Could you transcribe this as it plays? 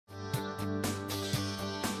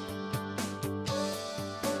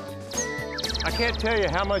I can't tell you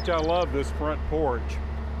how much I love this front porch.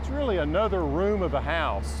 It's really another room of the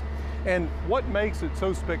house. And what makes it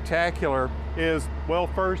so spectacular is, well,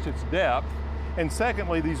 first its depth, and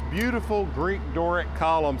secondly, these beautiful Greek Doric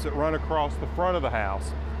columns that run across the front of the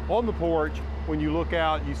house. On the porch, when you look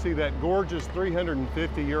out, you see that gorgeous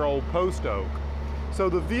 350-year-old post oak. So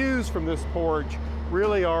the views from this porch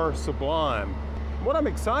really are sublime. What I'm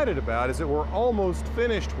excited about is that we're almost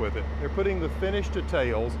finished with it. They're putting the finished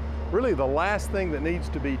details. Really, the last thing that needs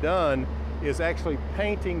to be done is actually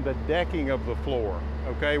painting the decking of the floor.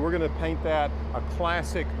 Okay, we're gonna paint that a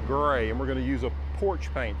classic gray, and we're gonna use a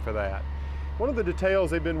porch paint for that. One of the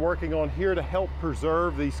details they've been working on here to help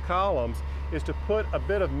preserve these columns is to put a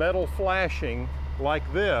bit of metal flashing like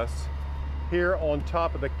this here on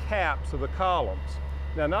top of the caps of the columns.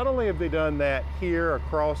 Now, not only have they done that here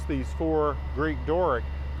across these 4 Greek Doric,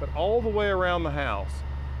 but all the way around the house.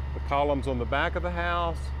 The columns on the back of the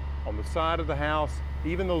house, on the side of the house,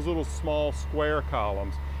 even those little small square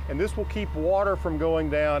columns. And this will keep water from going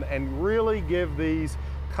down and really give these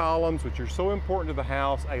columns, which are so important to the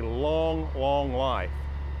house, a long, long life.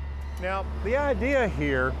 Now, the idea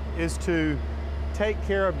here is to take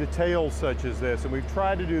care of details such as this, and we've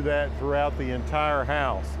tried to do that throughout the entire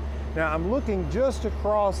house. Now, I'm looking just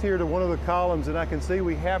across here to one of the columns, and I can see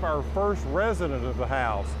we have our first resident of the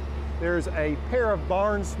house. There's a pair of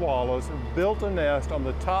barn swallows who built a nest on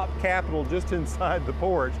the top capital just inside the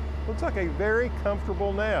porch. Looks like a very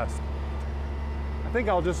comfortable nest. I think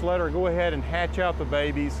I'll just let her go ahead and hatch out the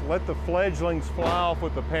babies, let the fledglings fly off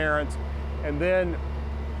with the parents, and then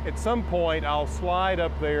at some point I'll slide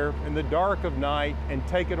up there in the dark of night and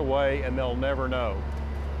take it away, and they'll never know.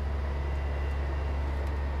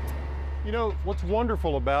 You know, what's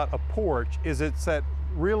wonderful about a porch is it's that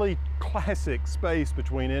really classic space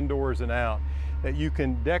between indoors and out that you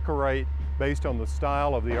can decorate based on the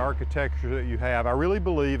style of the architecture that you have. I really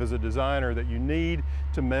believe as a designer that you need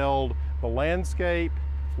to meld the landscape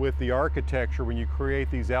with the architecture when you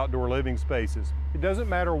create these outdoor living spaces. It doesn't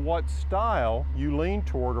matter what style you lean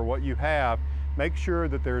toward or what you have, make sure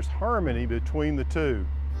that there's harmony between the two.